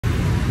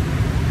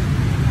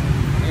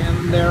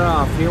they're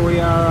off. Here we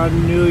are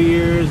on New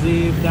Year's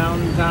Eve,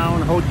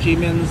 downtown Ho Chi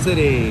Minh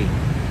City.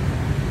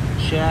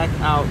 Check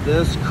out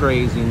this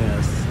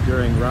craziness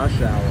during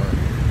rush hour.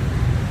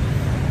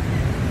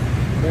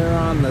 They're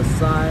on the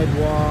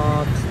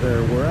sidewalks,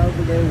 they're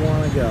wherever they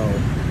want to go.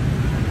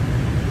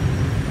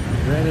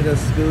 Rented a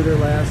scooter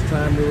last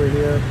time we were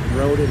here,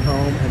 rode it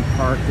home and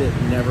parked it,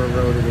 never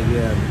rode it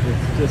again.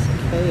 It's just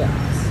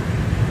chaos.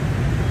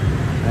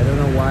 I don't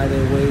know why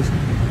they waste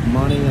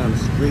money on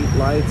street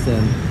lights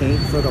and paint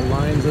for the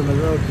lines in the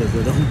road, because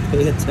they don't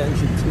pay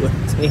attention to a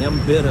damn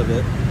bit of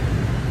it.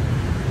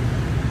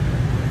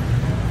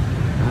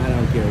 I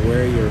don't care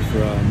where you're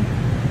from.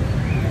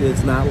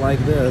 It's not like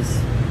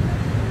this.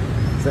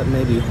 Except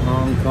maybe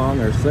Hong Kong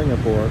or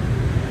Singapore.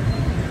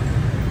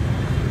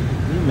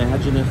 Can you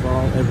imagine if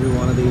every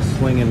one of these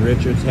swinging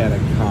Richards had a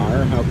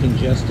car? How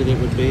congested it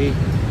would be?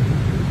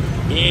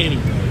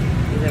 Anyway,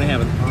 we're gonna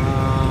have an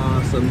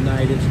awesome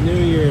night. It's New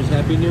Year's.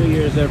 Happy New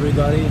Year's,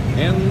 everybody.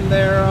 And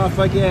they're off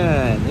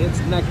again. It's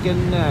neck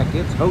and neck.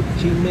 It's Ho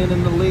Chi Minh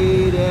in the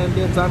lead, and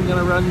it's I'm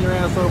gonna run your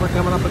ass over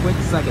coming up a quick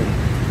second.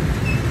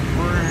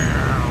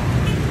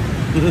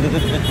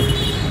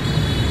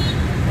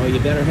 Oh, you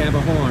better have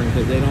a horn,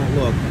 because they don't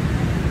look.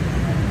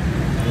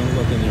 They don't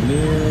look in their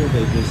mirror,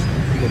 they just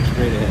look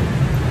straight ahead.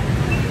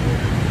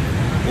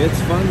 It's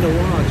fun to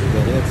watch,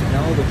 but it's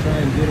hell to try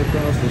and get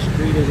across the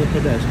street as a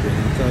pedestrian.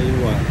 I'll tell you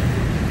what.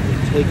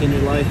 You're taking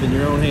your life in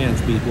your own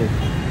hands, people.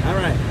 All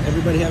right,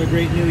 everybody have a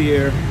great New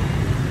Year.